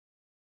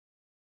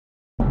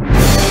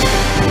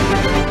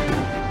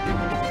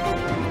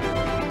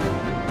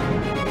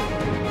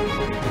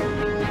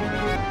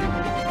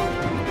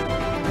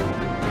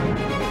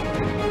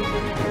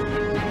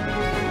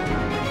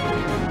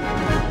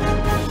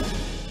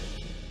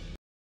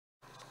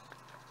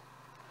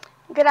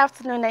Good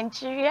afternoon,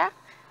 Nigeria.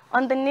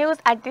 On the news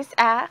at this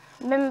hour,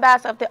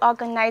 members of the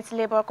organized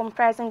labor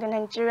comprising the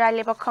Nigeria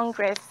Labour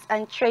Congress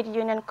and Trade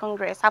Union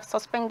Congress have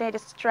suspended the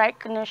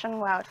strike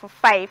nationwide for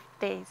 5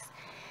 days.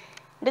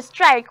 The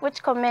strike,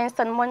 which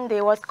commenced on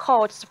Monday, was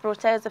called to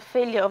protest the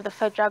failure of the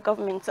federal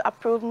government to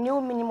approve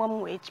new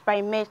minimum wage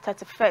by May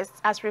 31st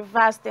as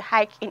reversed the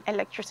hike in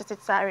electricity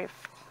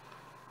tariff.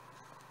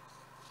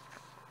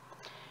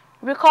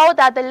 Recall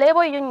that the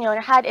Labour Union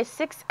had a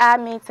 6-hour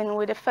meeting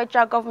with the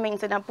federal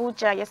government in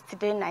Abuja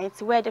yesterday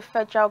night, where the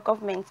federal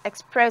government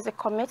expressed the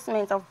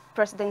commitment of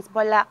President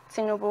Bola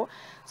Tinubu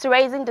to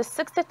raising the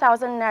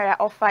 60,000 naira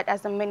offered as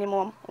the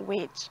minimum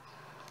wage.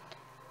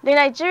 The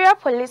Nigeria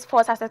Police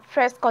Force has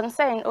expressed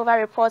concern over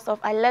reports of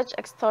alleged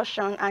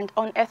extortion and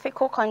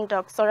unethical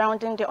conduct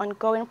surrounding the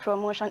ongoing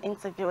promotion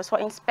interviews for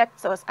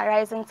inspectors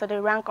arising to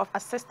the rank of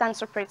Assistant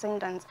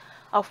Superintendent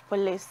of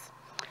Police.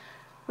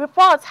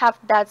 Reports have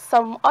that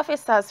some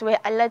officers were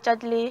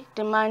allegedly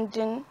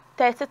demanding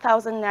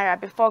 30,000 naira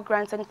before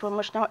granting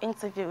promotional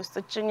interviews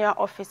to junior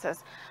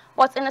officers.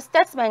 But in a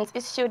statement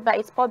issued by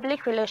its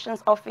public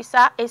relations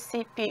officer,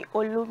 ACP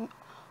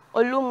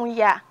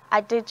Olumuya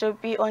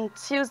Adejobi, on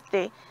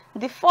Tuesday,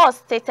 the force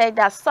stated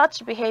that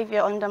such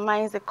behavior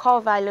undermines the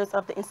core values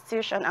of the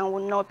institution and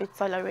will not be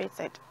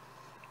tolerated.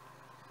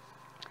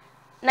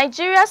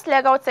 Nigeria's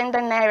legal tender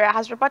naira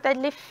has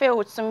reportedly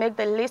failed to make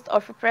the list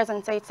of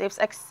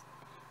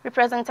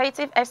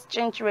representative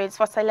exchange rates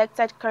for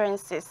selected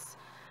currencies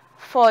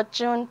for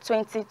June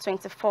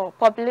 2024,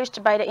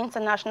 published by the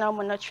International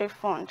Monetary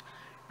Fund.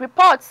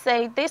 Reports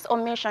say this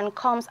omission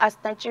comes as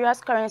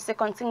Nigeria's currency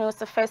continues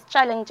to face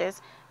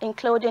challenges,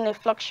 including a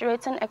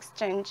fluctuating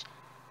exchange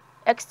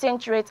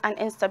rate and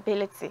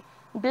instability,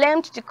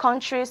 blamed the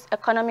country's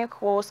economic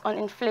woes on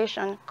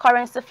inflation,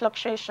 currency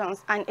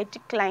fluctuations, and a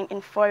decline in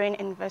foreign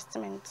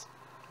investment.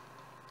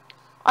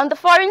 On the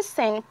foreign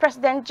scene,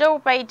 President Joe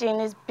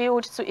Biden is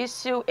billed to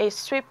issue a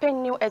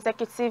sweeping new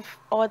executive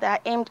order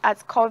aimed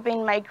at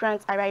curbing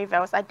migrant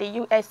arrivals at the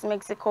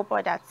U.S.-Mexico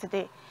border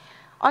today.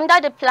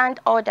 Under the planned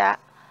order,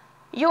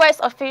 U.S.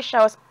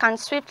 officials can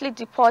swiftly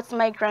deport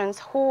migrants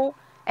who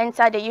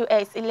enter the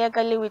U.S.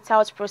 illegally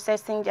without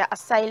processing their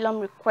asylum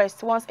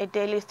request once a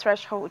daily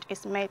threshold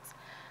is met.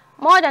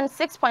 More than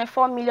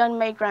 6.4 million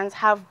migrants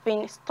have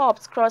been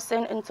stopped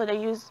crossing into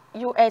the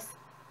U.S.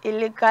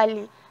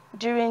 illegally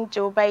during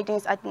Joe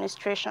Biden's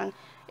administration,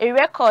 a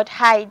record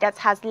high that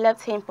has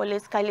left him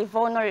politically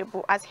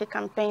vulnerable as he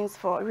campaigns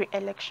for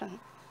re-election.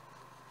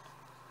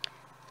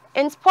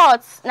 In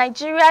sports,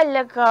 Nigeria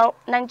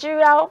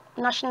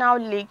National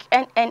League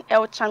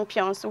NNL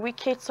champions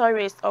Wike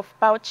Torres of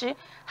Bauchi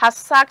has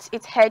sacked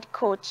its head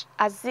coach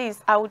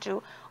Azeez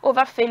Audu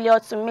over failure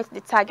to meet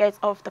the targets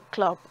of the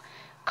club.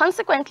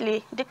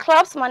 Consequently, the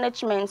club's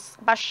management,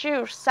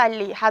 Bashir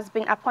Saleh, has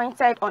been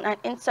appointed on an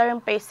interim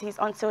basis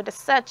until the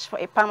search for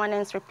a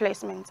permanent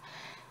replacement.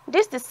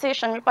 This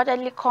decision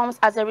reportedly comes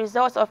as a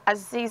result of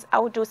Azeez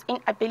Audu's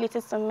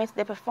inability to meet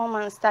the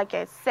performance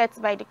targets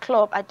set by the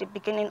club at the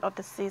beginning of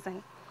the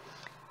season.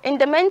 In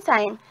the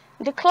meantime,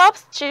 the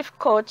club's chief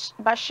coach,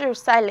 Bashir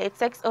Saleh,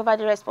 takes over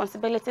the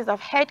responsibilities of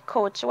head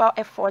coach while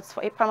efforts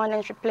for a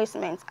permanent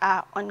replacement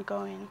are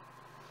ongoing.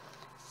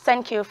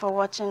 Thank you for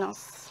watching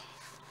us.